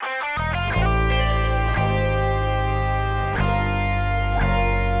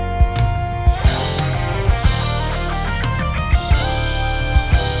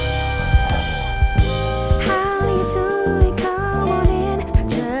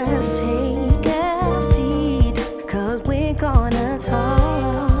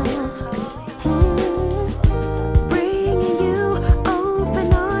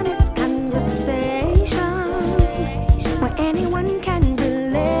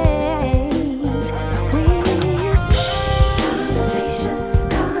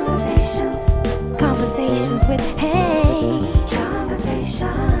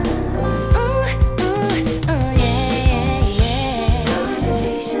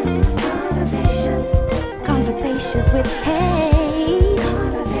with Hey.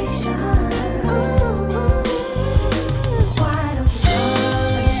 Conversations. Why don't you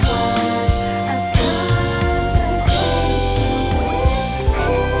join us? A conversation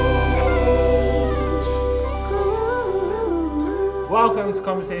with H. Welcome to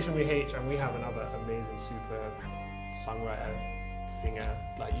Conversation with H, and we have another amazing, superb songwriter, singer.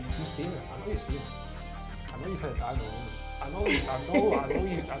 Like you've seen her. I know you've seen her. I know you've heard I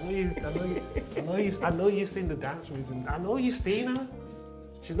know you've seen the dance moves, and I know you've seen her.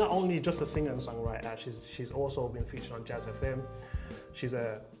 She's not only just a singer and songwriter. She's also been featured on Jazz FM. She's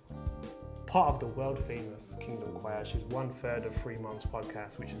a part of the world famous Kingdom Choir. She's 1/3 of Free Moms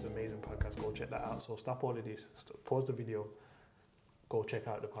podcast, which is an amazing podcast. Go check that out. So stop all of this. Pause the video. Go check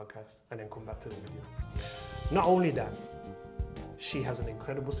out the podcast and then come back to the video. Not only that, she has an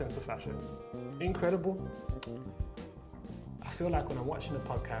incredible sense of fashion. Incredible. I feel like when I'm watching the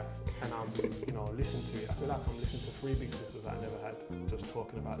podcast and I'm, listening to it, I feel like I'm listening to three big sisters that I never had, just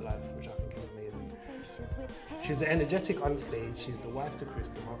talking about life, which I think is amazing. She's the energetic on stage. She's the wife to Chris,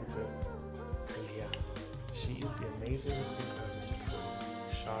 the mother to Leah. She is the amazing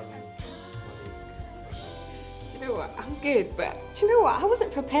Charlene. Do you know what? I'm good, but do you know what? I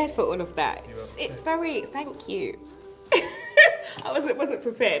wasn't prepared for all of that. It's very, thank you. I wasn't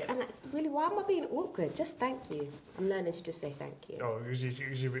prepared. And that's really, why am I being awkward? Just thank you. I'm learning to just say thank you. Oh,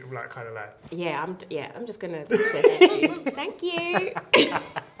 usually like kind of like. Yeah, I'm just gonna say thank you. Thank you.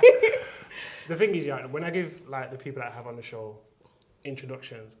 The thing is, when I give like the people that I have on the show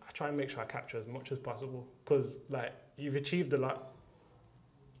introductions, I try and make sure I capture as much as possible because like you've achieved a lot.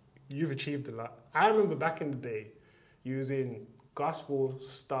 I remember back in the day using Gospel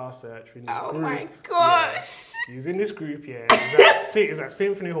Star Search in this group. Oh my gosh! Yeah. Using this group, yeah. It was at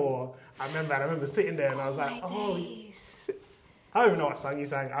Symphony Hall. I remember sitting there and I was like, days. I don't even know what song you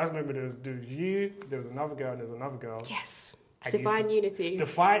sang. I just remember there was you, there was another girl, and there was another girl. Yes. Divine Unity. Do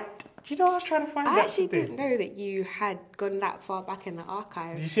you know what I was trying to find? I actually didn't know that you had gone that far back in the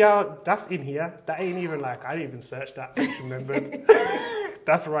archives. You see how that's in here? That ain't even like, I didn't even search that. I just remembered.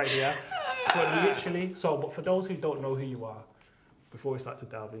 That's right here. But literally, but for those who don't know who you are, before we start to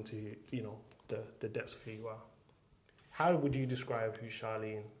delve into, the depths of who you are, how would you describe who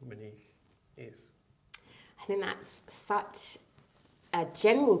Charlene Monique is? I think that's such a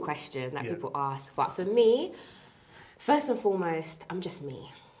general question that people ask. But for me, first and foremost, I'm just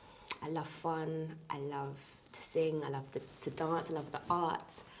me. I love fun. I love to sing. I love to dance. I love the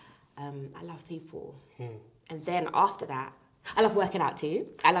arts. I love people. And then after that, I love working out too.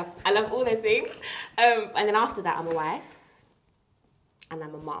 I love all those things. And then after that, I'm a wife. And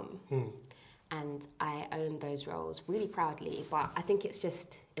I'm a mum. And I own those roles really proudly. But I think it's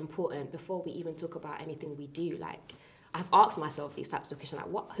just important before we even talk about anything we do. Like, I've asked myself these types of questions.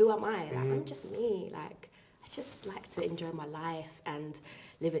 Like, who am I? Like, I'm just me. Like, I just like to enjoy my life and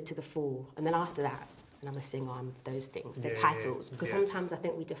live it to the full. And then after that, and I'm a singer, I'm those things, the titles. Because sometimes I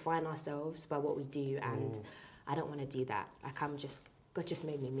think we define ourselves by what we do. And I don't want to do that. Like, God just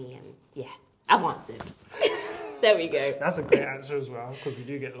made me. And I've answered. There we go. That's a great answer as well, because we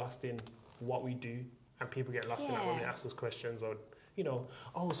do get lost in what we do, and people get lost in that when they ask us questions on,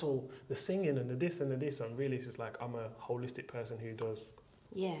 so the singing and the this and the this, and really it's just like, I'm a holistic person who does,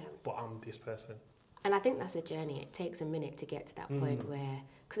 but I'm this person. And I think that's a journey. It takes a minute to get to that point where,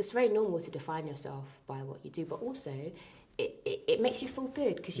 because it's very normal to define yourself by what you do, but also it makes you feel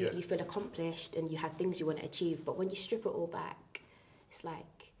good because you feel accomplished and you have things you want to achieve. But when you strip it all back, it's like,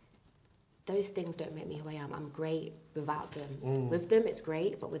 those things don't make me who I am. I'm great without them. With them, it's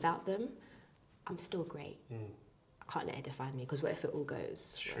great, but without them, I'm still great. I can't let it define me, because what if it all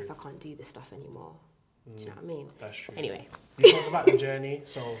goes? What if I can't do this stuff anymore? Do you know what I mean? That's true. Anyway. You talked about the journey,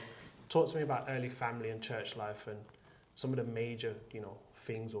 so talk to me about early family and church life and some of the major,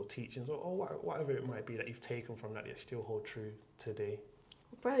 things or teachings or whatever it might be that you've taken from that still hold true today.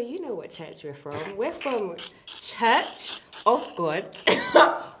 Bro, you know what church we're from. We're from Church of God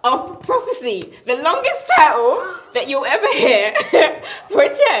of Prophecy. The longest title that you'll ever hear for a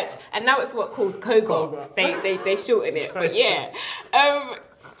church. And now it's called Kogok. They shorten it. But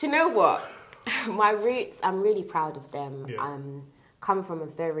do you know what? My roots, I'm really proud of them. I come from a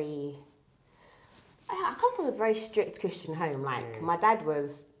very strict Christian home. Like, my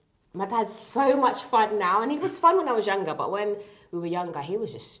dad's so much fun now, and he was fun when I was younger, but when we were younger, he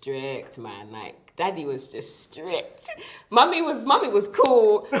was just strict, man. Like, daddy was just strict. Mummy was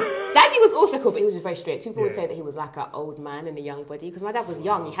cool. Daddy was also cool, but he was very strict. People would say that he was like an old man in a young body, because my dad was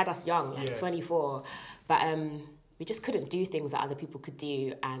young. He had us young, 24. But we just couldn't do things that other people could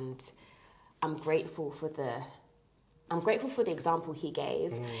do, and I'm grateful for the I'm grateful for the example he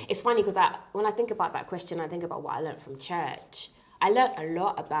gave. It's funny because when I think about that question, I think about what I learned from church. I learned a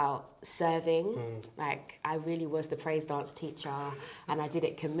lot about serving. Like, I really was the praise dance teacher, and I did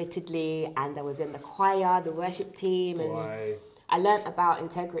it committedly, and I was in the choir, the worship team, and Why? I learned about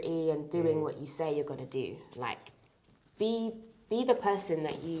integrity and doing what you say you're gonna do. Like, be the person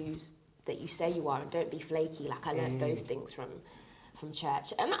that you say you are, and don't be flaky. Like, I learned those things from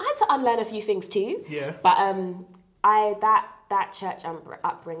church, and I had to unlearn a few things too. Yeah. But that church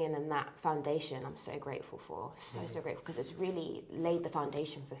upbringing and that foundation, I'm so grateful for. So grateful, because it's really laid the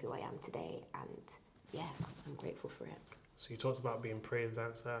foundation for who I am today, and yeah, I'm grateful for it. So you talked about being praise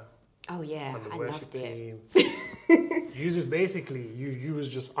dancer Oh yeah, on the I worship loved it. team. You just basically you was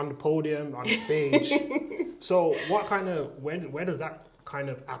just on the podium, on the stage. So what kind of where does that kind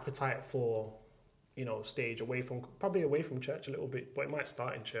of appetite for, you know, stage away from church a little bit, but it might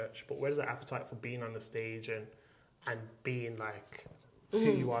start in church. But where's that appetite for being on the stage and being like who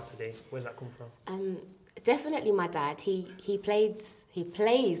you are today? Where's that come from? Definitely my dad. He plays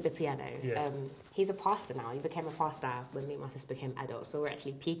the piano. Yeah. He's a pastor now. He became a pastor when me and my sister became adults. So we're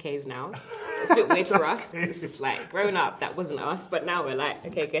actually PKs now. So it's a bit weird for us. 'Cause it's just like growing up, that wasn't us. But now we're like,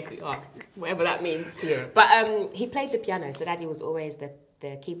 okay, guess we are. Whatever that means. Yeah. But he played the piano. So Daddy was always the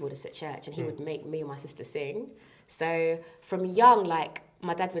keyboardist at church, and he would make me and my sister sing. So from young, like,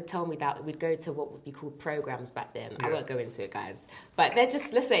 my dad would tell me that we'd go to what would be called programs back then. Yeah. I won't go into it, guys. But they're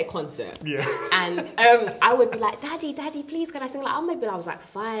just, let's say, a concert. Yeah. And I would be like, Daddy, please, can I sing? Like, maybe I was like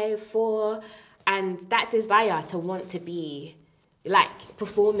 5, 4. And that desire to want to be, like,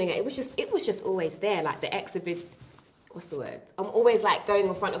 performing, it was just always there. Like, the exhibit, what's the word? I'm always, like, going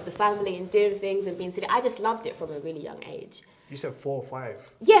in front of the family and doing things and being silly. I just loved it from a really young age. You said 4 or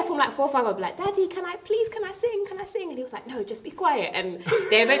 5. Yeah, from like 4 or 5, I'd be like, Daddy, can I sing? And he was like, no, just be quiet. And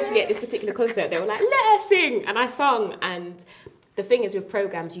they eventually, at this particular concert, they were like, let her sing. And I sung. And the thing is, with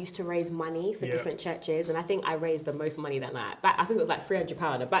programs, you used to raise money for different churches. And I think I raised the most money that night. I think it was like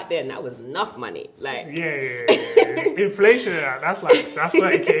 £300. And back then, that was enough money. Like, Yeah. Inflation, that's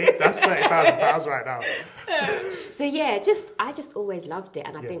 30k. That's £30,000 right now. So yeah, I just always loved it.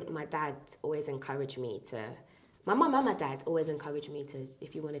 And I think my dad always encouraged me to... My mum and my dad always encouraged me to,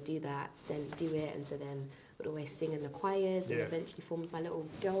 if you want to do that, then do it. And so then would always sing in the choirs, and eventually formed my little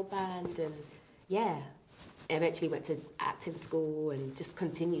girl band. And yeah, eventually went to acting school and just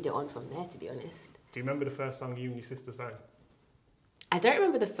continued it on from there, to be honest. Do you remember the first song you and your sister sang? I don't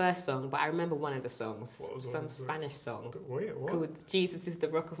remember the first song, but I remember one of the songs. What was Some one? Spanish song Wait, what? called Jesus is the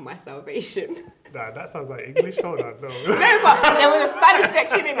Rock of My Salvation. Nah, that sounds like English. Hold on, no. No, but there was a Spanish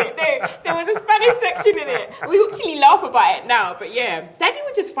section in it. There was a Spanish section in it. We actually laugh about it now, but yeah. Daddy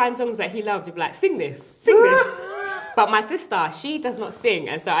would just find songs that he loved and be like, sing this. But my sister, she does not sing.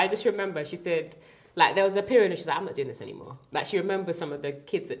 And so I just remember she said, like, there was a period where she's like, I'm not doing this anymore. Like, she remembers some of the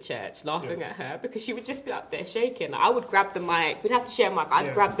kids at church laughing at her because she would just be up there shaking. Like, I would grab the mic. We'd have to share a mic.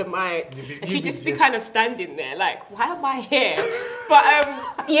 I'd grab the mic. And she'd just be kind of standing there like, why am I here?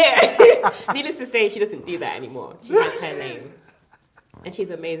 But, yeah. Needless to say, she doesn't do that anymore. She has her lane. And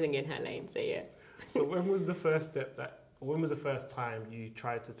she's amazing in her lane, so yeah. So when was the first time you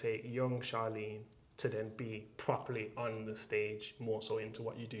tried to take young Charlene to then be properly on the stage, more so into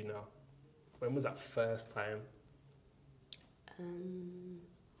what you do now? When was that first time?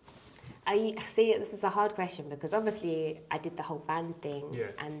 I see. This is a hard question because obviously I did the whole band thing,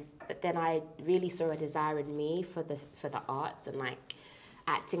 but then I really saw a desire in me for the arts and like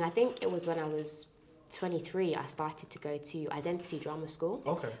acting. I think it was when I was 23. I started to go to Identity Drama School,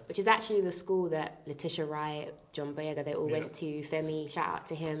 which is actually the school that Letitia Wright, John Boyega, they all went to. Femi, shout out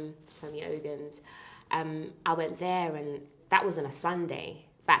to him, Femi Ogans. I went there, and that was on a Sunday.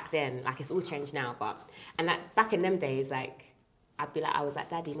 Back then, like, it's all changed now, and like back in them days, like, I was like,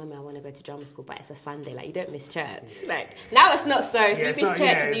 Daddy, Mummy, I want to go to drama school, but it's a Sunday, like, you don't miss church. Like, now it's not so. If you miss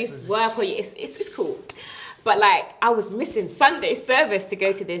church, you do work, or it's cool. But like, I was missing Sunday service to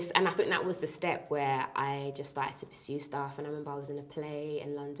go to this, and I think that was the step where I just started to pursue stuff. And I remember I was in a play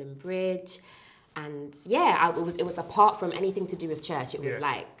in London Bridge, and yeah, it was apart from anything to do with church. It was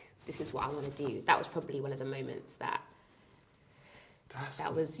like, this is what I want to do. That was probably one of the moments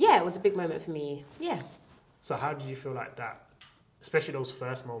it was a big moment for me. Yeah. So how did you feel like that, especially those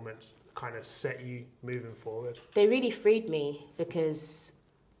first moments, kind of set you moving forward? They really freed me because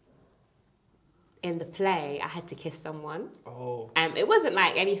in the play I had to kiss someone. Oh. It wasn't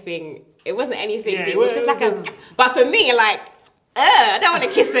like anything. It wasn't anything. It was just like But for me, like, I don't want to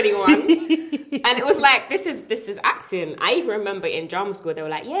kiss anyone. And it was like, this is acting. I even remember in drama school they were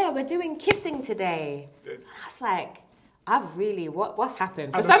like, yeah, we're doing kissing today. And I was like, I've really, what's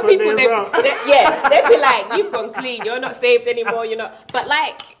happened? For And some the Sunday people, as well. they'd be like, you've gone clean, you're not saved anymore, you're not. But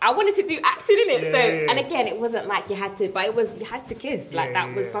like, I wanted to do acting in it. Yeah, so, yeah, yeah. and again, it wasn't like you had to, but it was, you had to kiss. Like Yeah,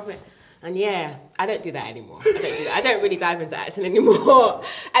 that was yeah. something. And yeah, I don't do that anymore. I don't do that. I don't really dive into acting anymore.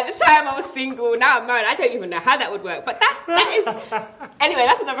 At the time I was single, now I'm married. I don't even know how that would work. But that is, anyway,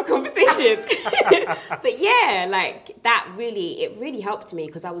 that's another conversation. But yeah, like that really, it really helped me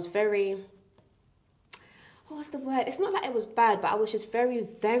because I was very, what was the word? It's not that it was bad, but I was just very,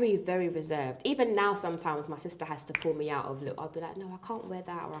 very, very reserved. Even now, sometimes my sister has to pull me out of look. I'll be like, no, I can't wear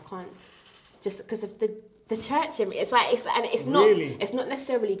that, or I can't, just because of the church in me. It's like it's not Really? it's not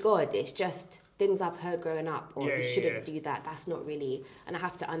necessarily God. It's just things I've heard growing up, or Yeah, you yeah, shouldn't yeah. do that. That's not really, and I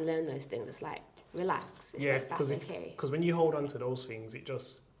have to unlearn those things. It's like relax. It's Yeah, like, that's okay. because when you hold on to those things, it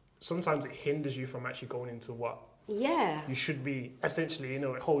just sometimes it hinders you from actually going into what Yeah. you should be. Essentially,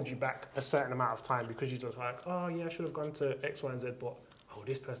 it holds you back a certain amount of time because you're just like, oh yeah, I should have gone to X, Y, and Z, but oh,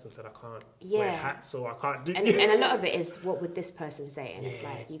 this person said I can't wear Yeah. hats, so I can't do. And a lot of it is, what would this person say? And it's Yeah.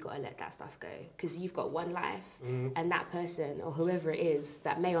 like, you got to let that stuff go. Because you've got one life, Mm-hmm. and that person, or whoever it is,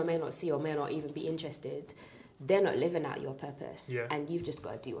 that may or may not see or may not even be interested, they're not living out your purpose. Yeah. And you've just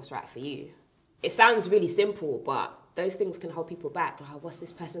got to do what's right for you. It sounds really simple, but those things can hold people back. Like, oh, what's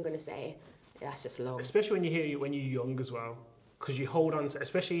this person going to say? That's just long. Especially when you're young as well, because you hold on to,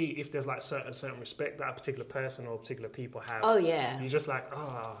 especially if there's like certain respect that a particular person or particular people have. Oh, yeah. You're just like,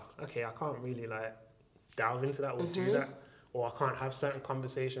 okay, I can't really like delve into that or Mm-hmm. do that, or I can't have certain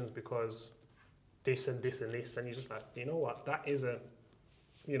conversations because this and this and this, and you're just like, you know what, that isn't,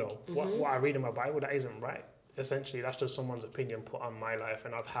 Mm-hmm. what I read in my Bible, that isn't right. Essentially, that's just someone's opinion put on my life,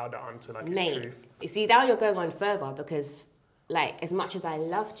 and I've held that on to like its Mate, truth. you see, now you're going on further because, like, as much as I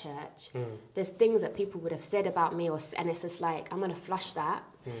love church, there's things that people would have said about me, and it's just like, I'm going to flush that.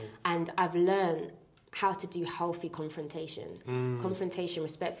 And I've learned how to do healthy confrontation. Confrontation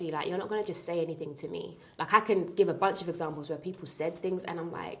respectfully, like, you're not going to just say anything to me. Like, I can give a bunch of examples where people said things and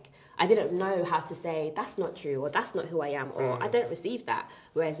I'm like, I didn't know how to say, that's not true, or that's not who I am, or I don't receive that.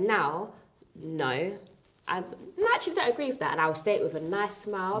 Whereas now, no, I actually don't agree with that, and I will say it with a nice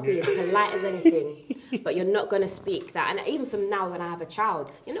smile, be as polite as anything. But you're not going to speak that. And even from now, when I have a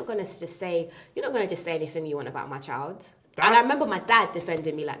child, you're not going to just say anything you want about my child. And I remember my dad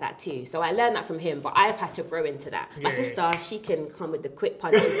defending me like that too. So I learned that from him, but I've had to grow into that. My sister, she can come with the quick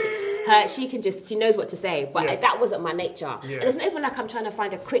punches. She knows what to say, but that wasn't my nature. Yeah. And it's not even like I'm trying to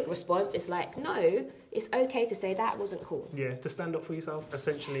find a quick response. It's like, no, it's okay to say that wasn't cool. Yeah, to stand up for yourself,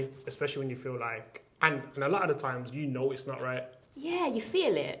 essentially, especially when you feel like, and a lot of the times it's not right. Yeah, you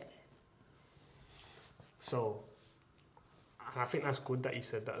feel it. So, and I think that's good that you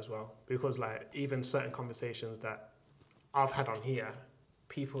said that as well, because like even certain conversations that I've had on here,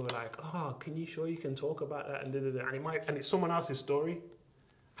 people are like, "Oh, can you sure you can talk about that?" And it's someone else's story,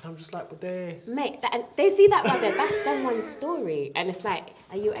 and I'm just like, "But Mate, and they see that right there. That's someone's story, and it's like,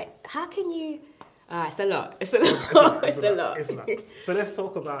 how can you? It's a lot. It's a lot. It's a lot. So let's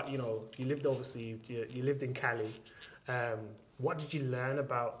talk about, you lived overseas, you lived in Cali. What did you learn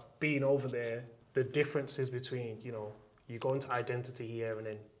about being over there? The differences between, you go into identity here and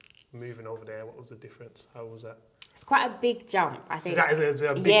then moving over there. What was the difference? How was that? It's quite a big jump, I think. Is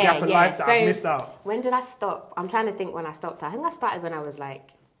there a big gap in life that I've missed out? When did I stop? I'm trying to think when I stopped. I think I started when I was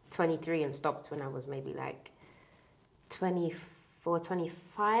like 23 and stopped when I was maybe like 24,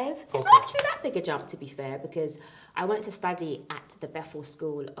 25. It's not actually that big a jump, to be fair, because I went to study at the Bethel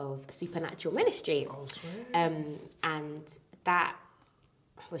School of Supernatural Ministry. Oh, sweet. And that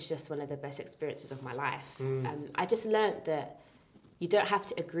was just one of the best experiences of my life. I just learned that you don't have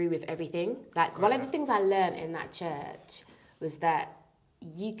to agree with everything. Like, one of the things I learned in that church was that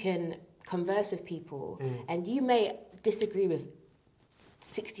you can converse with people and you may disagree with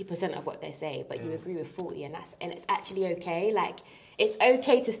 60% of what they say, but you agree with 40, and it's actually okay. Like, it's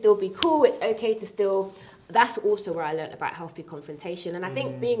okay to still be cool. It's okay to still. That's also where I learned about healthy confrontation, and I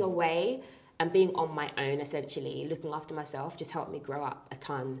think being away and being on my own, essentially looking after myself, just helped me grow up a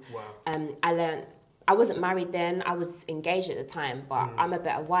ton. Wow. I learned. I wasn't married then. I was engaged at the time, but I'm a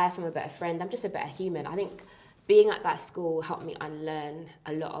better wife. I'm a better friend. I'm just a better human. I think being at that school helped me unlearn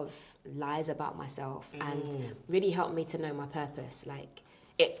a lot of lies about myself and really helped me to know my purpose. Like,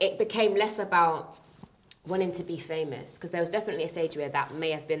 it became less about wanting to be famous, because there was definitely a stage where that may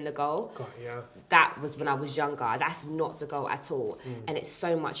have been the goal. God, yeah. That was when I was younger. That's not the goal at all. And it's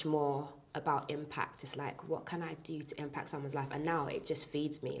so much more about impact. It's like, what can I do to impact someone's life? And now it just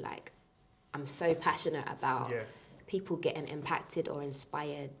feeds me. Like, I'm so passionate about people getting impacted or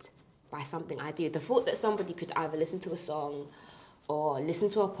inspired by something I do. The thought that somebody could either listen to a song or listen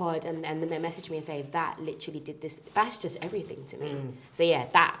to a pod and then they message me and say, that literally did this. That's just everything to me. So yeah,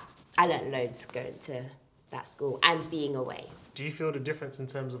 I learned loads going to that school and being away. Do you feel the difference in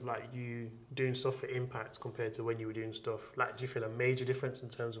terms of like you doing stuff for impact compared to when you were doing stuff? Like, do you feel a major difference in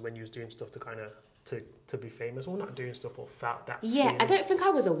terms of when you was doing stuff to kind of to be famous, or not doing stuff or felt that? Yeah, feeling? I don't think I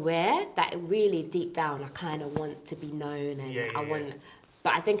was aware that really deep down I kind of want to be known and I want.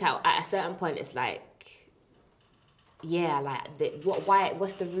 But I think at a certain point it's like, yeah, like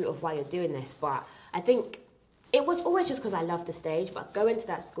what's the root of why you're doing this? But I think it was always just because I loved the stage. But going to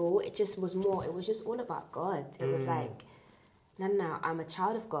that school, it just was more. It was just all about God. It was like, no, I'm a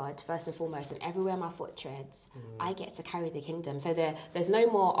child of God first and foremost, and everywhere my foot treads, I get to carry the kingdom. So there's no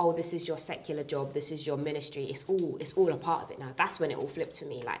more, oh, this is your secular job, this is your ministry. It's all a part of it now. That's when it all flipped for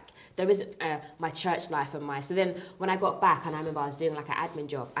me. Like, there isn't my church life and so then when I got back and I remember I was doing like an admin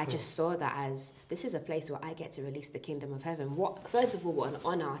job, I just saw that as, this is a place where I get to release the kingdom of heaven. First of all, what an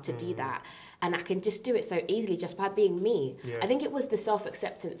honor to do that. And I can just do it so easily just by being me. Yeah. I think it was the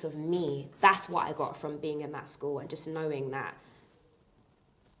self-acceptance of me. That's what I got from being in that school, and just knowing that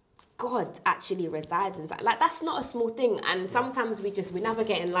God actually resides inside. Like, that's not a small thing. And sometimes we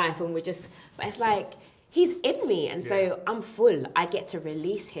navigate in life and but it's like, he's in me. And so I'm full. I get to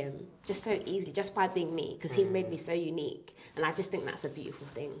release him just so easily, just by being me, because he's made me so unique. And I just think that's a beautiful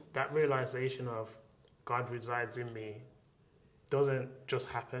thing. That realization of God resides in me doesn't just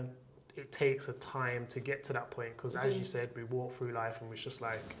happen. It takes a time to get to that point, because as you said, we walk through life and we're just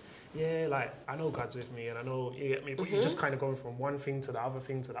like, yeah, like, I know God's with me and I know you get me, but you're just kind of going from one thing to the other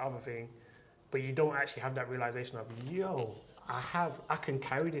thing to the other thing, but you don't actually have that realization of, yo, I can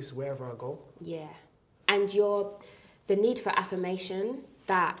carry this wherever I go. Yeah. And the need for affirmation,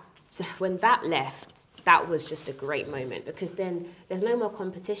 when that left, that was just a great moment, because then there's no more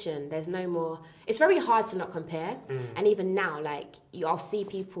competition. There's no more. It's very hard to not compare. And even now, like, I'll see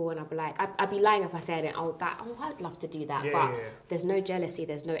people and I'll be like, I'd be lying if I said it. I'd love to do that. But there's no jealousy.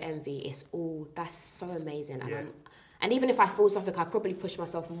 There's no envy. It's all, that's so amazing. And even if I feel something, I probably push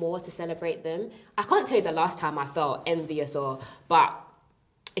myself more to celebrate them. I can't tell you the last time I felt envious but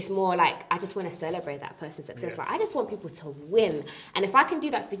it's more like, I just want to celebrate that person's success. Like, I just want people to win. And if I can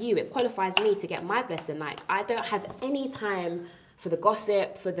do that for you, it qualifies me to get my blessing. Like, I don't have any time for the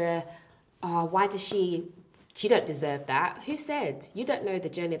gossip, for the, why does she don't deserve that. Who said? You don't know the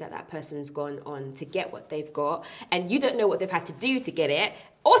journey that person's gone on to get what they've got. And you don't know what they've had to do to get it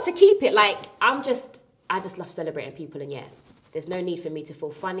or to keep it. Like, I just love celebrating people. And there's no need for me to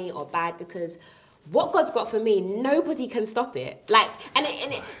feel funny or bad, because what God's got for me, nobody can stop it. Like, and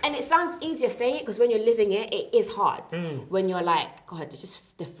it sounds easier saying it, because when you're living it, it is hard. When you're like, God,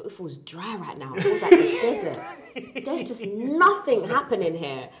 the foot feels dry right now. It feels like the desert. There's just nothing happening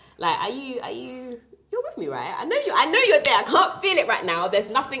here. Like, are you? You're with me, right? I know you're there. I can't feel it right now. There's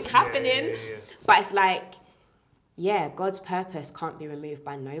nothing happening. But it's like, God's purpose can't be removed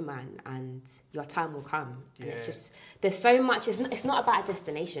by no man, and your time will come. And it's just, there's so much, it's not about a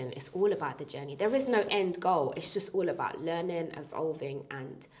destination, it's all about the journey. There is no end goal, it's just all about learning, evolving,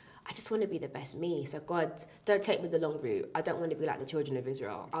 and I just want to be the best me. So God, don't take me the long route. I don't want to be like the children of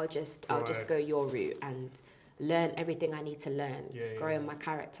Israel. I'll just go your route and learn everything I need to learn, grow in my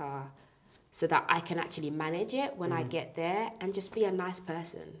character, so that I can actually manage it when I get there, and just be a nice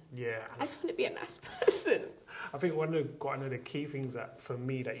person. Yeah. I just want to be a nice person. I think one of the key things that, for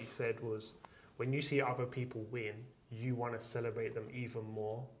me, that you said was, when you see other people win, you want to celebrate them even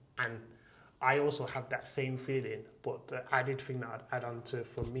more. And I also have that same feeling, but the added thing that I'd add on to,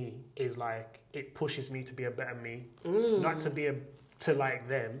 for me, is like, it pushes me to be a better me. Not to like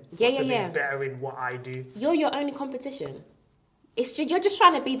them, but to be better in what I do. You're your only competition. You're just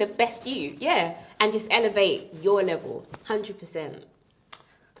trying to be the best you, and just elevate your level, 100%.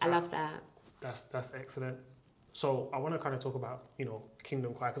 I love that. That's excellent. So I want to kind of talk about,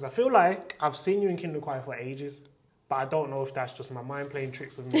 Kingdom Choir, because I feel like I've seen you in Kingdom Choir for ages, but I don't know if that's just my mind playing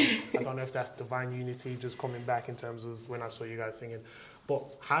tricks with me. I don't know if that's divine unity just coming back in terms of when I saw you guys singing. But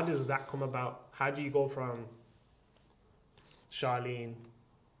how does that come about? How do you go from Charlene,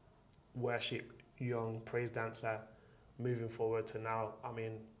 worship, young praise dancer, moving forward to now,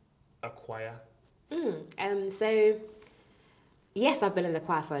 a choir? So, yes, I've been in the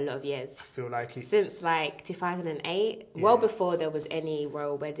choir for a lot of years. I feel like it. Since like 2008, well before there was any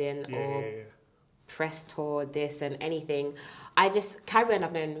royal wedding or press tour, this and anything. Karen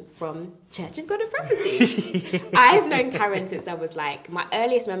I've known from Church of God and Prophecy. I've known Karen since I was like, my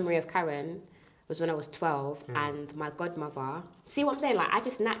earliest memory of Karen was when I was 12, and my godmother, see what I'm saying? Like, I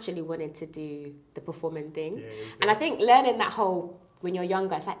just naturally wanted to do the performing thing. And I think learning that whole when you're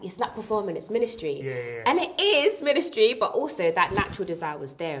younger, it's not performing, it's ministry. Yeah. And it is ministry, but also that natural desire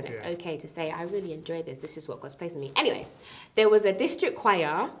was there, and it's Yeah. okay to say, I really enjoy this. This is what God's placed in me. Anyway, there was a district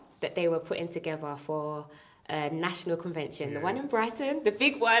choir that they were putting together for a national convention, the one in Brighton, the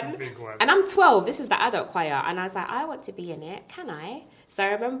big one. The big one. And I'm 12, this is the adult choir, and I was like, I want to be in it, can I? So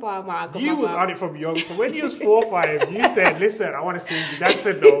I remember my godmother... You was on it from young. From when you was 4 or 5, you said, listen, I want to sing. Your dad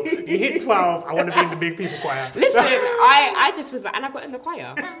said no. You hit 12, I want to be in the big people choir. Listen, I just was like, and I got in the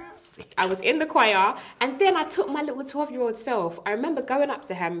choir. I was in the choir, and then I took my little 12-year-old self. I remember going up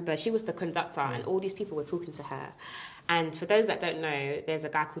to her, but she was the conductor, and all these people were talking to her. And for those that don't know, there's a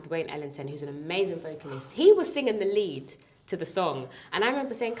guy called Wayne Ellington, who's an amazing vocalist. He was singing the lead to the song, and I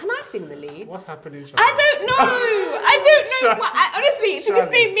remember saying, can I sing the lead? What's happening, Shani? I don't know. Honestly, to this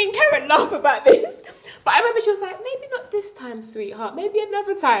day, me and Karen laugh about this. But I remember she was like, maybe not this time, sweetheart. Maybe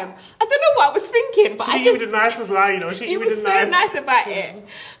another time. I don't know what I was thinking, but She was nice as well, you know. she was so nice about it.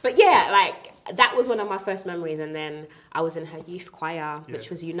 But yeah, like, that was one of my first memories. And then I was in her youth choir, which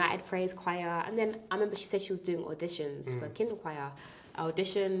was United Praise Choir. And then I remember she said she was doing auditions for Kindle Choir. I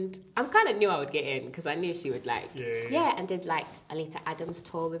auditioned. I kind of knew I would get in because I knew she would and did like Alita Adams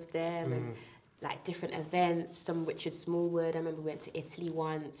tour with them and like different events, some Richard Smallwood. I remember we went to Italy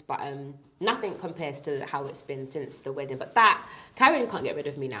once, but nothing compares to how it's been since the wedding. But that, Karen can't get rid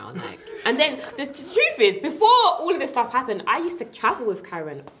of me now. Like, and then the truth is, before all of this stuff happened, I used to travel with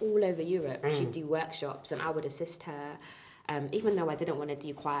Karen all over Europe. She'd do workshops and I would assist her, even though I didn't want to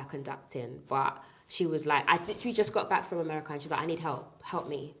do choir conducting, but she was like, we just got back from America and she's like, I need help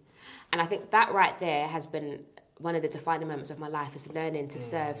me. And I think that right there has been one of the defining moments of my life, is learning to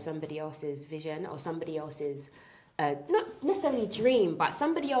serve somebody else's vision or somebody else's, not necessarily dream, but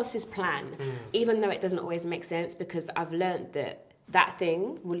somebody else's plan, even though it doesn't always make sense, because I've learned that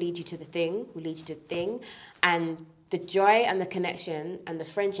thing will lead you to the thing, will lead you to the thing. And the joy and the connection and the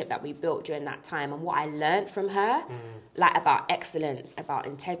friendship that we built during that time and what I learned from her, like about excellence, about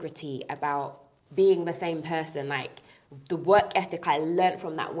integrity, about being the same person, like the work ethic I learned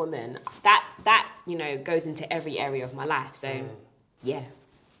from that woman, that you know, goes into every area of my life. So, yeah,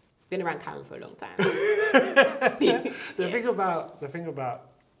 been around Karen for a long time. The thing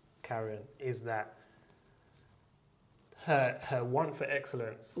about Karen is that her want for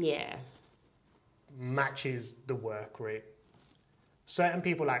excellence matches the work rate. Certain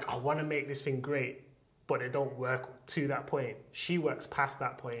people like, I want to make this thing great, but they don't work to that point. She works past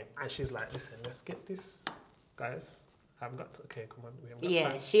that point, and she's like, listen, let's get this, guys. I haven't got to, okay, come on, we haven't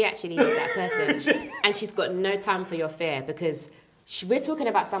got time. She actually is that person. And she's got no time for your fear, because we're talking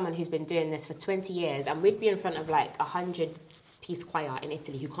about someone who's been doing this for 20 years, and we'd be in front of like 100-piece choir in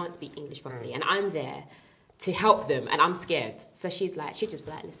Italy who can't speak English properly, and I'm there to help them, and I'm scared. So she's like, she'd just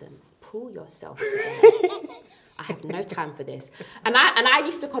be like, listen, pull yourself together. I have no time for this. And I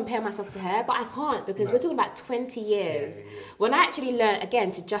used to compare myself to her, but I can't, because we're talking about 20 years. When I actually learned,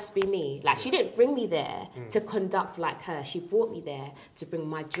 again, to just be me. Like, she didn't bring me there to conduct like her. She brought me there to bring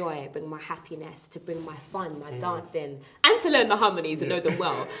my joy, bring my happiness, to bring my fun, my dancing, and to learn the harmonies and know them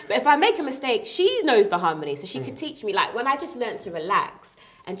well. But if I make a mistake, she knows the harmonies, so she can teach me. Like, when I just learned to relax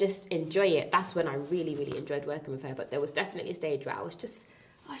and just enjoy it, that's when I really, really enjoyed working with her. But there was definitely a stage where I was just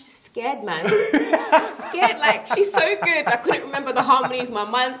scared, man. Scared, like, she's so good. I couldn't remember the harmonies. My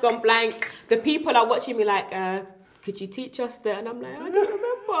mind's gone blank. The people are watching me like, could you teach us that? And I'm like, I don't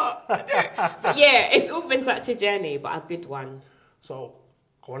remember. But yeah, it's all been such a journey, but a good one. So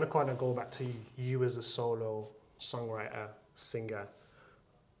I want to kind of go back to you as a solo songwriter, singer.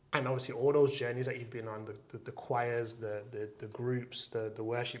 And obviously all those journeys that you've been on, the choirs, the groups, the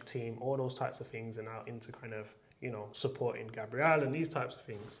worship team, all those types of things, and now into kind of, you know, supporting Gabrielle and these types of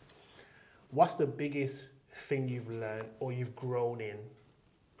things. What's the biggest thing you've learned or you've grown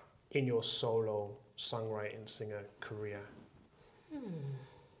in your solo songwriting singer career? Do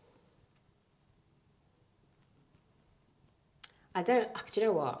you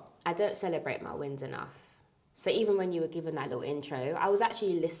know what? I don't celebrate my wins enough. So even when you were giving that little intro, I was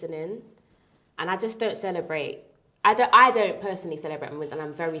actually listening, and I just don't celebrate. I don't personally celebrate my wins, and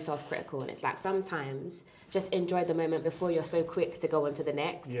I'm very self-critical, and it's like, sometimes just enjoy the moment before you're so quick to go on to the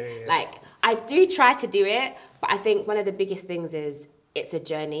next. Like, I do try to do it, but I think one of the biggest things is it's a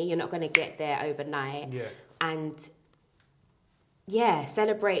journey. You're not going to get there overnight. And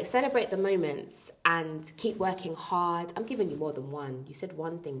celebrate the moments and keep working hard. I'm giving you more than one. You said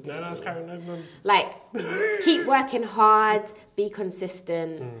one thing, didn't you? No, it's Karen. Like, keep working hard, be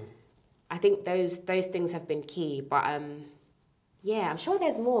consistent. I think those things have been key, but I'm sure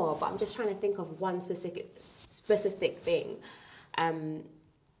there's more, but I'm just trying to think of one specific thing.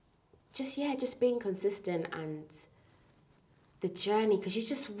 Just being consistent and the journey, because you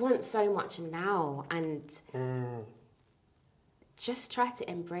just want so much now, and just try to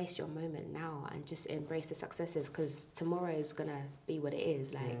embrace your moment now and just embrace the successes, because tomorrow is gonna be what it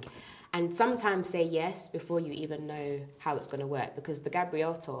is. Like, and sometimes say yes before you even know how it's gonna work. Because the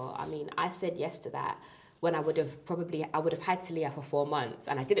Gabrielle tour, I mean, I said yes to that when I would have had Talia for 4 months,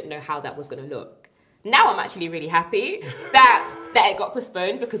 and I didn't know how that was gonna look. Now I'm actually really happy that it got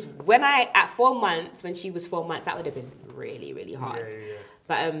postponed, because at 4 months, when she was 4 months, that would have been really, really hard. Yeah.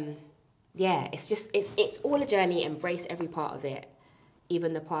 But yeah, it's all a journey. Embrace every part of it,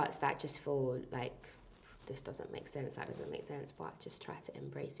 even the parts that just feel like this doesn't make sense, that doesn't make sense. But just try to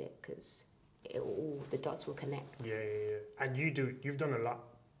embrace it, because the dots will connect. Yeah. And you've done a lot.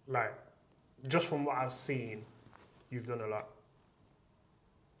 Like, just from what I've seen, you've done a lot.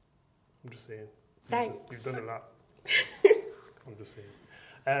 I'm just saying. Thanks. You've done a lot. I'm just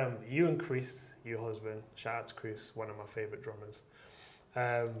saying. You and Chris, your husband, shout out to Chris, one of my favourite drummers.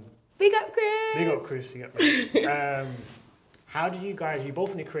 Big up, Chris! Big up, Chris, you get me. How do you guys, you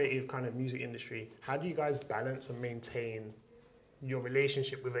both in the creative kind of music industry, how do you guys balance and maintain your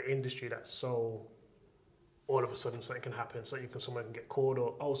relationship with an industry that's so, all of a sudden something can happen, someone can get called,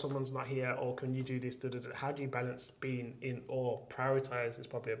 or, oh, someone's not here, or can you do this, How do you balance being in, or prioritize is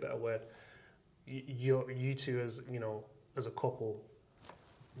probably a better word, you two as, you know, as a couple,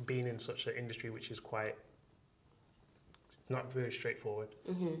 being in such an industry which is quite not very straightforward?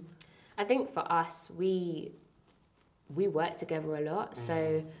 Mm-hmm. I think for us, we work together a lot,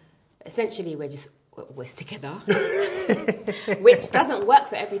 so essentially we're together, which doesn't work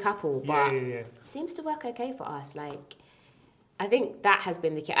for every couple, but seems to work okay for us. Like, I think that has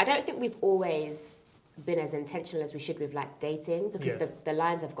been the key. I don't think we've always been as intentional as we should with like dating, because the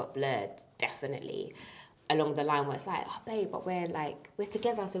lines have got blurred, definitely, along the line where it's like, oh babe, but we're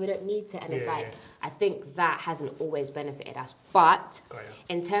together, so we don't need to. And it's like, I think that hasn't always benefited us. But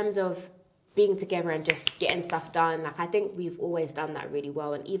in terms of being together and just getting stuff done, like, I think we've always done that really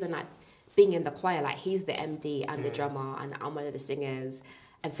well. And even like being in the choir, like, he's the MD and the drummer, and I'm one of the singers,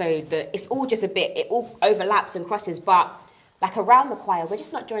 and so it's all just it all overlaps and crosses. But like, around the choir, we're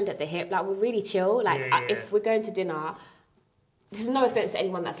just not joined at the hip. Like, we're really chill. Like, if we're going to dinner, this is no offense to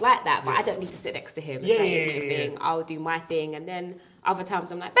anyone that's like that, but I don't need to sit next to him and say, you do your thing, I'll do my thing. And then other times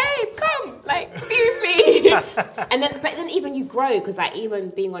I'm like, babe, come, like, be with me. But then even you grow, because like, even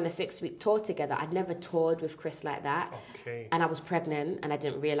being on a 6-week tour together, I'd never toured with Chris like that. Okay. And I was pregnant and I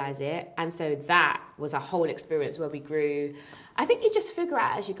didn't realise it. And so that was a whole experience where we grew. I think you just figure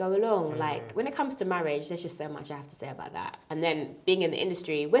out as you go along. Like, when it comes to marriage, there's just so much I have to say about that. And then being in the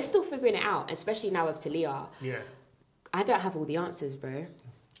industry, we're still figuring it out, especially now with Talia. Yeah. I don't have all the answers, bro.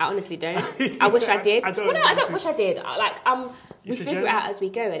 I honestly don't. I wish I did. I don't wish I did. Like, we figure it out as we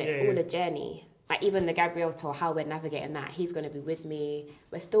go, and it's all a journey. Like, even the Gabrielle tour, how we're navigating that, he's going to be with me.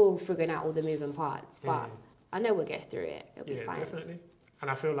 We're still figuring out all the moving parts, but I know we'll get through it. It'll be fine. Yeah, definitely. And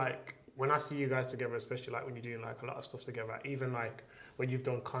I feel like when I see you guys together, especially like when you're doing like a lot of stuff together, even like when you've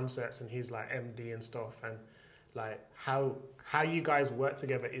done concerts and he's like MD and stuff, and like how you guys work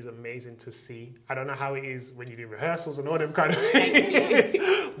together is amazing to see. I don't know how it is when you do rehearsals and all them kind of things,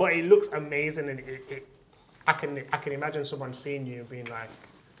 but it looks amazing, and I can imagine someone seeing you and being like,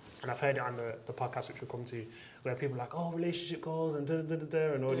 and I've heard it on the podcast which we'll come to, where people are like, oh, relationship goals and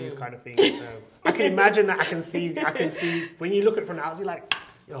and all these kind of things. So I can imagine that. I can see when you look at it from the outside, you're like,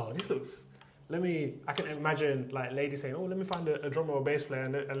 yo, this looks. I can imagine like ladies saying, oh, let me find a drummer or bass player,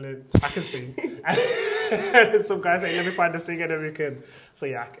 and then I can sing. And some guys saying, let me find a singer, and then we can. So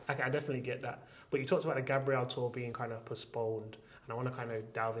yeah, I definitely get that. But you talked about the Gabrielle tour being kind of postponed, and I want to kind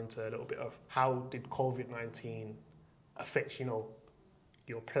of delve into a little bit of how did COVID-19 affect, you know,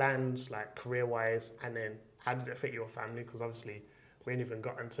 your plans, like career-wise, and then how did it affect your family? Because obviously we ain't even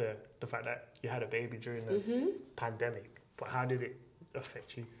got into the fact that you had a baby during the pandemic. But how did it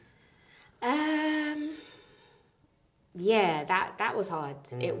affect you? Yeah, that was hard.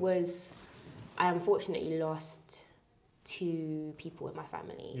 It was. I unfortunately lost 2 people in my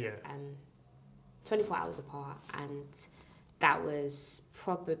family. Yeah. 24 hours apart, and that was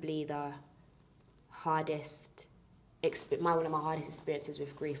probably the hardest. One of my hardest experiences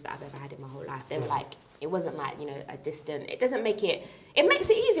with grief that I've ever had in my whole life. They were like, it wasn't like, you know, a distant. It doesn't make it. It makes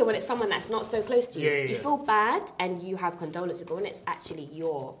it easier when it's someone that's not so close to you. Yeah. You feel bad and you have condolences, but when it's actually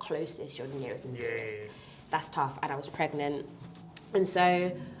your closest, your nearest and dearest, that's tough. And I was pregnant, and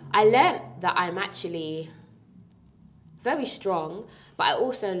so I learned that I'm actually very strong, but I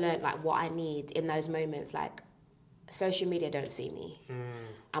also learned like what I need in those moments. Like, social media don't see me.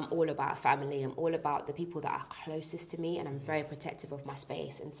 I'm all about family. I'm all about the people that are closest to me, and I'm very protective of my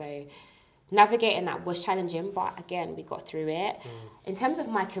space. And so navigating that was challenging, but again, we got through it. In terms of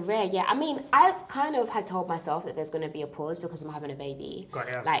my career, yeah, I mean, I kind of had told myself that there's going to be a pause because I'm having a baby.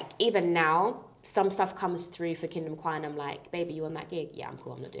 Like, even now, some stuff comes through for Kingdom Choir and I'm like, baby, you on that gig? Yeah, I'm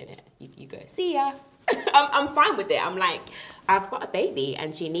cool, I'm not doing it. You go, see ya. I'm fine with it. I'm like, I've got a baby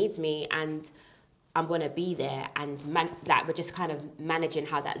and she needs me and I'm going to be there, and like we're just kind of managing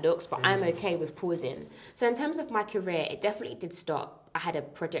how that looks, but I'm okay with pausing. So in terms of my career, it definitely did stop. I had a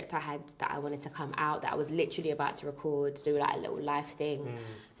project I had that I wanted to come out that I was literally about to record, do like a little live thing.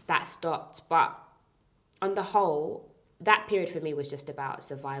 That stopped. But on the whole, that period for me was just about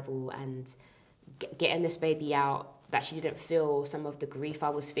survival and getting this baby out, that she didn't feel some of the grief I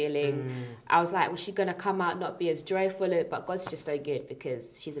was feeling. I was like, was she going to come out, not be as joyful? But God's just so good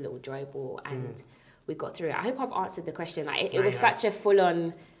because she's a little joy ball and we got through it. I hope I've answered the question. Like, it was such a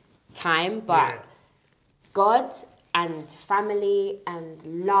full-on time, but God and family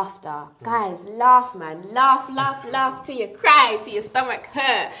and laughter. Guys, laugh, man. Laugh till you cry, till your stomach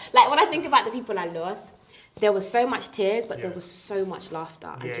hurt. Like, when I think about the people I lost, there was so much tears, but there was so much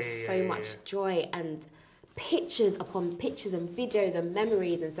laughter and just so much joy and pictures upon pictures and videos and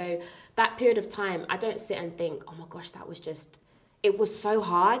memories. And so that period of time, I don't sit and think, oh my gosh, that was just... It was so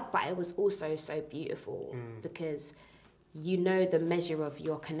hard, but it was also so beautiful because you know the measure of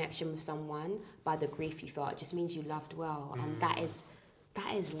your connection with someone by the grief you felt. It just means you loved well, and that is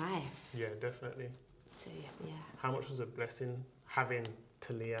life. Yeah, definitely. So yeah. How much was a blessing having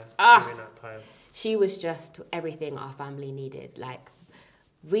Talia during that time? She was just everything our family needed. Like,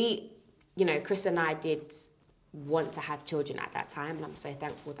 Chris and I did want to have children at that time, and I'm so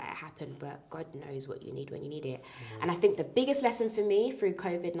thankful that it happened, but God knows what you need when you need it. And I think the biggest lesson for me through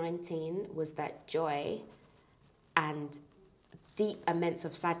COVID-19 was that joy and deep immense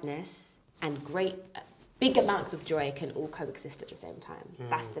of sadness and big amounts of joy can all coexist at the same time.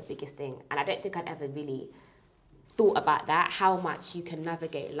 That's the biggest thing. And I don't think I'd ever really thought about that, how much you can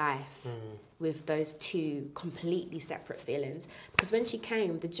navigate life with those two completely separate feelings. Because when she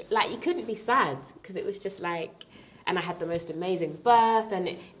came, you couldn't be sad because it was just like, and I had the most amazing birth,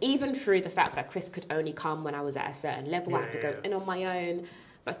 and even through the fact that Chris could only come when I was at a certain level, I had to go in on my own.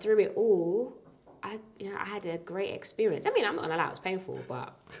 But through it all, I had a great experience. I mean, I'm not gonna lie, it was painful,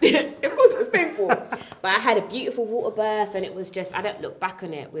 but of course it was painful. But I had a beautiful water birth, and it was just, I don't look back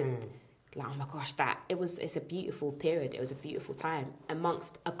on it with like, oh my gosh, it's a beautiful period. It was a beautiful time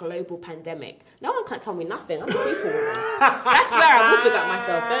amongst a global pandemic. No one can tell me nothing. I'm a superwoman. That's where I would big up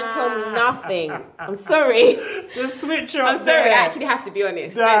myself. Don't tell me nothing. I'm sorry. The switch up. I'm sorry. I actually have to be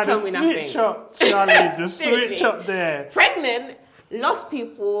honest. Don't tell me nothing. The switch up, Charlie. The switch up there. Pregnant, lost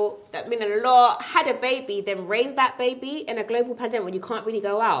people that mean a lot, had a baby, then raised that baby in a global pandemic when you can't really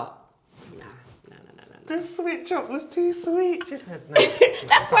go out. The switch up was too sweet. Just said no.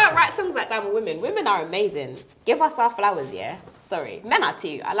 That's why I write songs like Diamond Women. Women are amazing. Give us our flowers, yeah? Sorry. Men are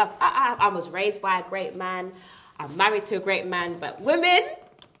too. I was raised by a great man. I'm married to a great man. But women,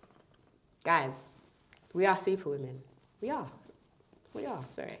 guys, we are super women. We are.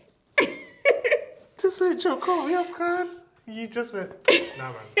 Sorry. To switch up, caught me off guard. You just went,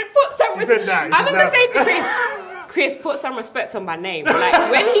 nah, man. Put some respect. I remember saying to Chris, put some respect on my name.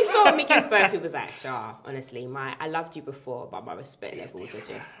 Like, when he saw me give birth, he was like, Shah, honestly, I loved you before, but my respect levels are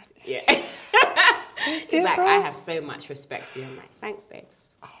just, He's like, I have so much respect for you. I'm like, thanks,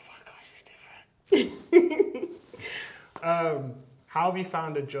 babes. Oh my gosh, it's different. How have you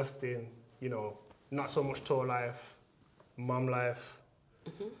found adjusting, not so much tour life, mum life,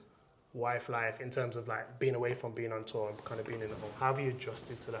 wife life, in terms of like being away from being on tour and kind of being in the home? How have you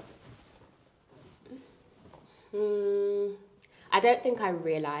adjusted to that? I don't think I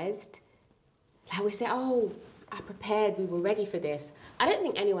realised. Like, we say, oh, I prepared, we were ready for this. I don't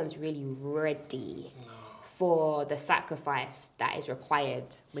think anyone's really ready for the sacrifice that is required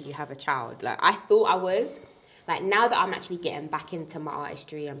when you have a child. Like, I thought I was. Like, now that I'm actually getting back into my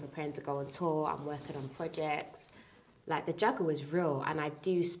artistry, I'm preparing to go on tour, I'm working on projects. Like, the juggle is real, and I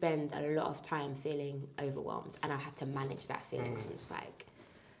do spend a lot of time feeling overwhelmed, and I have to manage that feeling because I'm just like,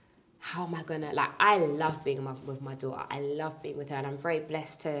 how am I gonna, like, I love being with my daughter. I love being with her, and I'm very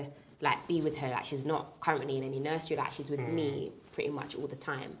blessed to, like, be with her. Like, she's not currently in any nursery, like, she's with me pretty much all the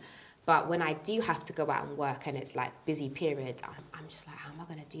time. But when I do have to go out and work and it's, like, busy period, I'm just like, how am I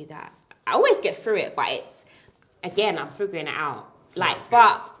gonna do that? I always get through it, but it's, again, I'm figuring it out. Like,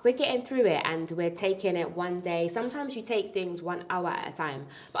 but we're getting through it and we're taking it one day. Sometimes you take things 1 hour at a time.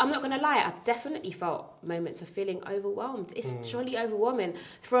 But I'm not going to lie, I've definitely felt moments of feeling overwhelmed. It's surely overwhelming.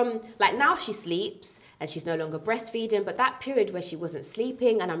 From, like, now she sleeps and she's no longer breastfeeding. But that period where she wasn't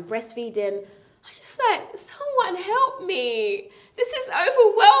sleeping and I'm breastfeeding, I just like, someone help me. This is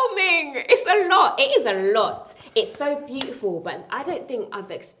overwhelming. It's a lot. It is a lot. It's so beautiful, but I don't think I've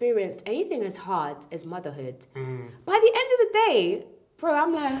experienced anything as hard as motherhood. By the end of the day, bro,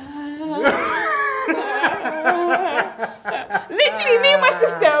 I'm like, literally me and my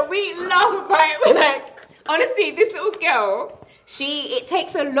sister, we laugh about it. We're like, honestly, this little girl, it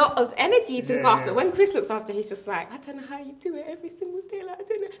takes a lot of energy to look after. When Chris looks after, he's just like, I don't know how you do it every single day. Like, I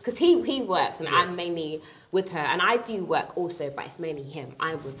don't know. Because he works and I'm mainly with her. And I do work also, but it's mainly him.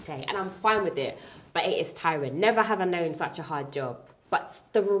 I'm with Tay. And I'm fine with it. But it is tiring. Never have I known such a hard job. But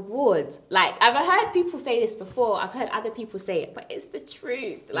the rewards, like, I've heard people say this before. I've heard other people say it, but it's the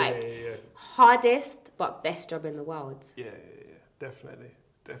truth. Like, hardest, but best job in the world. Yeah. Definitely.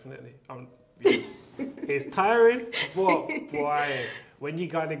 It's tiring, but boy, when you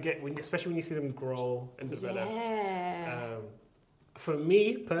gotta especially when you see them grow and develop. Yeah. For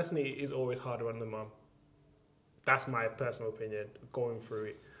me personally, it is always harder on the mum. That's my personal opinion. Going through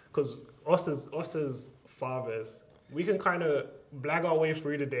it, because us as fathers, we can kind of blag our way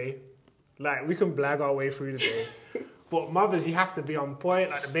through the day. Like, we can blag our way through the day. But mothers, you have to be on point.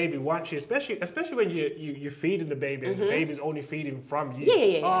 Like, the baby wants you, especially when you're feeding the baby and the baby's only feeding from you.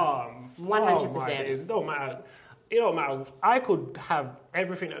 Yeah. 100%. It don't matter. It don't matter. I could have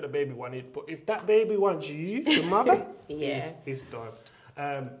everything that the baby wanted, but if that baby wants you, the mother, it's done.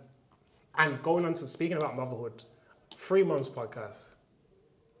 And going on to speaking about motherhood, 3 Months podcast.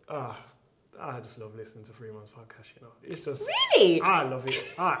 I just love listening to 3 Months podcast, you know. It's just... Really? I love it.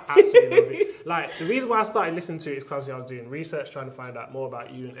 I absolutely love it. Like, the reason why I started listening to it is because I was doing research, trying to find out more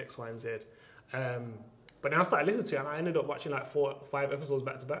about you and X, Y, and Z. But then I started listening to it and I ended up watching like 4 or 5 episodes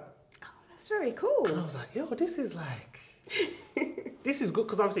back to back. Oh, that's very cool. And I was like, yo, this is like... this is good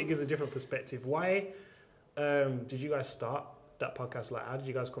because obviously it gives a different perspective. Why did you guys start that podcast? Like, how did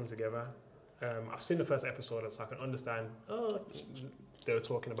you guys come together? I've seen the first episode so I can understand... they were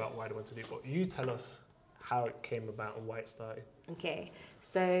talking about why they wanted to do it, but you tell us how it came about and why it started. Okay,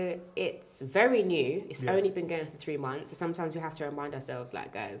 so it's very new. It's only been going for 3 months. So sometimes we have to remind ourselves,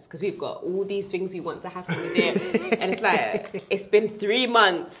 like, guys, because we've got all these things we want to happen with it, and it's like, it's been 3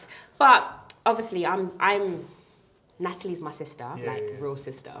 months. But obviously, Natalie's my sister, real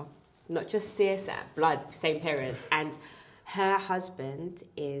sister, not just sis, blood, same parents, and her husband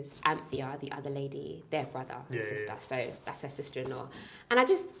is Anthea, the other lady, their brother and sister. So that's her sister-in-law. And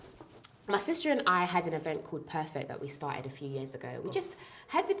my sister and I had an event called Perfect that we started a few years ago. We just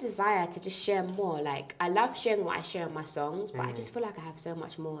had the desire to just share more. Like, I love sharing what I share in my songs, but I just feel like I have so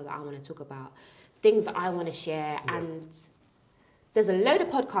much more that I want to talk about, things that I want to share. And there's a load of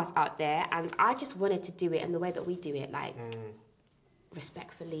podcasts out there, and I just wanted to do it in the way that we do it, like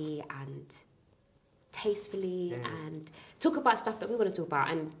respectfully and tastefully and talk about stuff that we want to talk about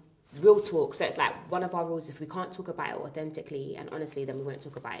and real talk. So it's like one of our rules, if we can't talk about it authentically and honestly, then we won't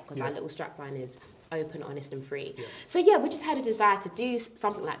talk about it, because our little strapline is open, honest and free. So we just had a desire to do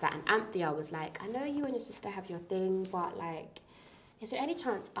something like that, and Anthea was like, I know you and your sister have your thing, but like, is there any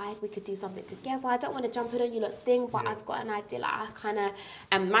chance we could do something together? I don't want to jump in on you lot's thing, but I've got an idea. Like, I kind of...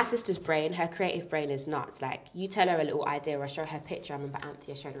 And my sister's brain, her creative brain is nuts. Like, you tell her a little idea or I show her a picture. I remember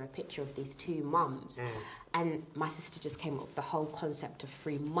Anthea showing her a picture of these 2 mums. And my sister just came up with the whole concept of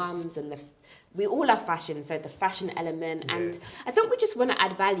 3 mums. And we all love fashion, so the fashion element. And I think we just want to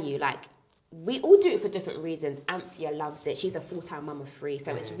add value. Like, we all do it for different reasons. Anthea loves it. She's a full-time mum of 3,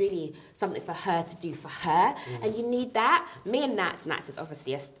 so it's really something for her to do for her. And you need that. Me and Nats is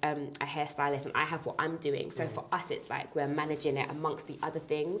obviously a hairstylist, and I have what I'm doing. So for us, it's like we're managing it amongst the other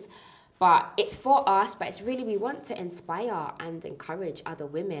things. But it's for us, but it's really, we want to inspire and encourage other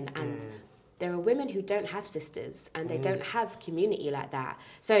women. And there are women who don't have sisters, and they don't have community like that.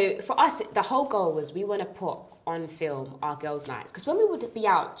 So for us, the whole goal was we want to put on film our girls' nights. Because when we would be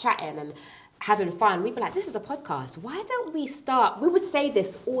out chatting and having fun, we'd be like, this is a podcast. Why don't we start? We would say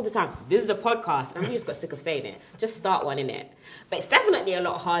this all the time. This is a podcast. And we just got sick of saying it. Just start one, innit? But it's definitely a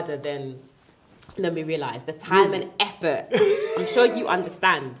lot harder than we realise. The time and effort, I'm sure you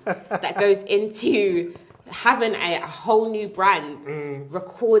understand, that goes into having a whole new brand,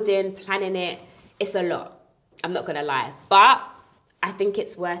 recording, planning it. It's a lot. I'm not going to lie. But I think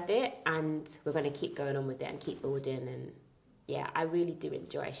it's worth it, and we're going to keep going on with it and keep building. And yeah, I really do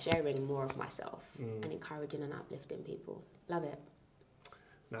enjoy sharing more of myself and encouraging and uplifting people. Love it.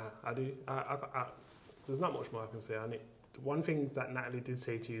 Nah, I do. There's not much more I can say. One thing that Natalie did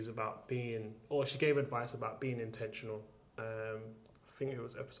say to you is about she gave advice about being intentional. I think it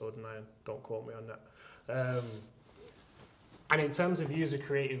was episode 9. Don't quote me on that. And in terms of you as a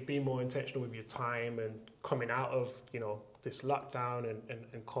creative, being more intentional with your time and coming out of, this lockdown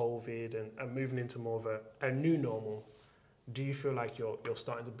and COVID and moving into more of a new normal, do you feel like you're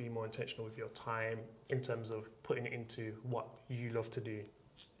starting to be more intentional with your time in terms of putting it into what you love to do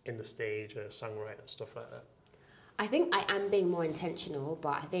in the stage, songwriting and stuff like that? I think I am being more intentional,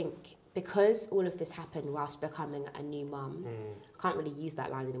 but I think because all of this happened whilst becoming a new mum, I can't really use that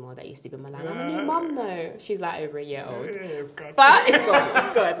line anymore. That used to be my line. I'm a new mum though. She's like over a year old. Yeah, it's good. But it's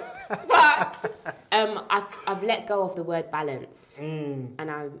gone. But I've let go of the word balance, and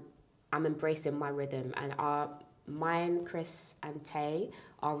I'm embracing my rhythm. And mine, Chris and Tay,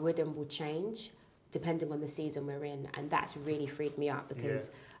 our rhythm will change depending on the season we're in, and that's really freed me up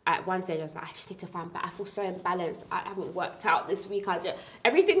because at one stage I was like, I just need to find, but I feel so imbalanced. I haven't worked out this week.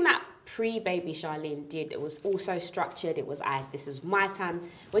 Everything that pre-baby Charlene did, it was all so structured. It was, this is my time.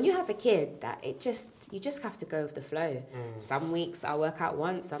 When you have a kid, you just have to go with the flow. Some weeks I work out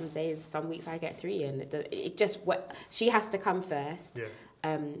once, some weeks I get 3, and she has to come first.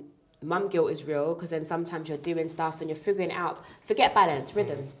 Mum guilt is real because then sometimes you're doing stuff and you're figuring it out. Forget balance,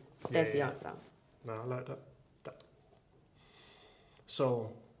 rhythm. There's the answer. No, I like that. So,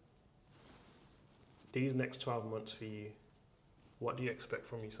 these next 12 months for you, what do you expect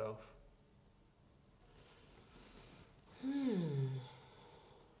from yourself? What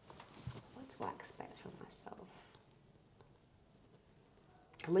do I expect from myself?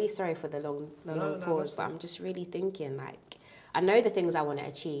 I'm really sorry for the long pause, but I'm just really thinking, like, I know the things I want to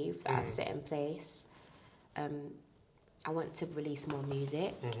achieve that I've set in place. I want to release more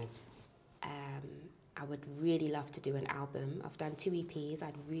music. I would really love to do an album. I've done 2 EPs.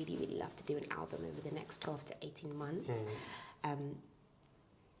 I'd really, really love to do an album over the next 12 to 18 months.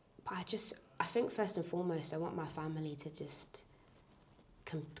 But I think first and foremost, I want my family to just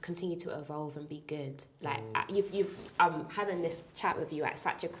continue to evolve and be good. Like I'm having this chat with you at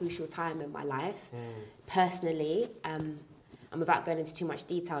such a crucial time in my life. Personally, I'm without going into too much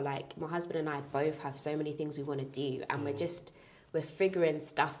detail. Like my husband and I both have so many things we want to do, and we're figuring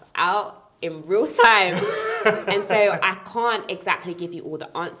stuff out in real time. And so I can't exactly give you all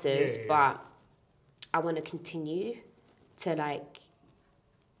the answers, but I want to continue to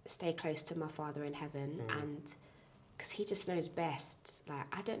stay close to my Father in heaven, and because he just knows best. Like,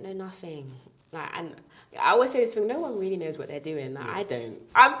 I don't know nothing. And I always say this thing, no one really knows what they're doing. I don't.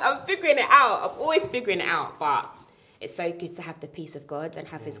 I'm figuring it out. I'm always figuring it out, but it's so good to have the peace of God and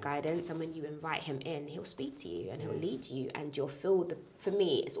have his guidance. And when you invite him in, he'll speak to you and he'll lead you. And you'll feel, for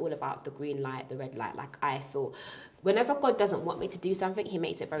me, it's all about the green light, the red light. Like I feel, whenever God doesn't want me to do something, he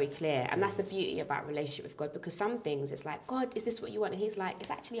makes it very clear. And that's the beauty about relationship with God. Because some things, it's like, God, is this what you want? And he's like,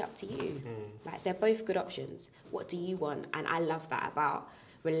 it's actually up to you. Like, they're both good options. What do you want? And I love that about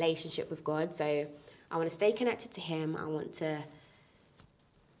relationship with God. So I want to stay connected to him. I want to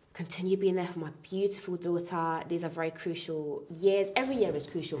continue being there for my beautiful daughter. These are very crucial years. Every year is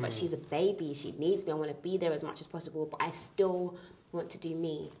crucial, but she's a baby. She needs me. I want to be there as much as possible, but I still want to do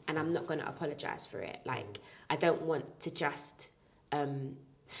me, and I'm not going to apologize for it. Like, I don't want to just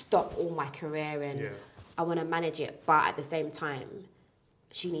stop all my career, and I want to manage it, but at the same time,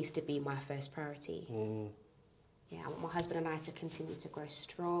 she needs to be my first priority. I want my husband and I to continue to grow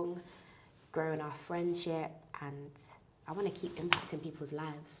strong, grow in our friendship, and I want to keep impacting people's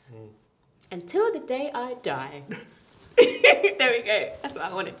lives until the day I die. There we go. That's what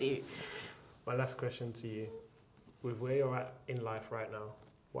I want to do. My last question to you. With where you're at in life right now,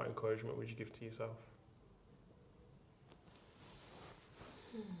 what encouragement would you give to yourself?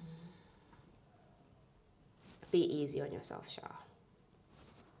 Be easy on yourself, Shah.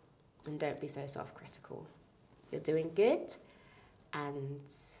 And don't be so self-critical. You're doing good, and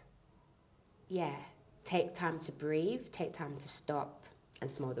take time to breathe, take time to stop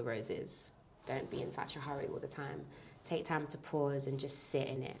and smell the roses. Don't be in such a hurry all the time. Take time to pause and just sit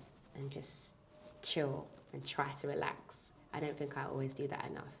in it and just chill and try to relax. I don't think I always do that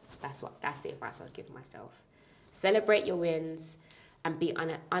enough. That's the advice I'd give myself. Celebrate your wins and be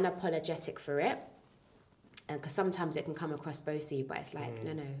unapologetic for it. Because sometimes it can come across bossy, but it's like,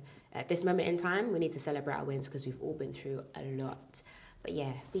 no. At this moment in time, we need to celebrate our wins because we've all been through a lot. But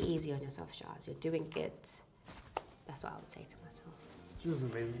be easy on yourself, Shaz. You're doing good. That's what I would say to myself. This is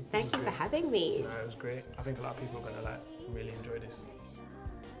amazing. Thank you for having me. No, it was great. I think a lot of people are going to really enjoy this.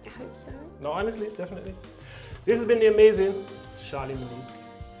 I hope so. No, honestly, definitely. This has been the amazing Charlene Malik.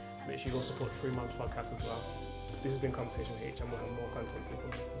 Make sure you go support the Free Moms podcast as well. This has been Conversation with H, and we'll have more content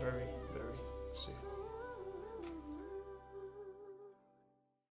for you.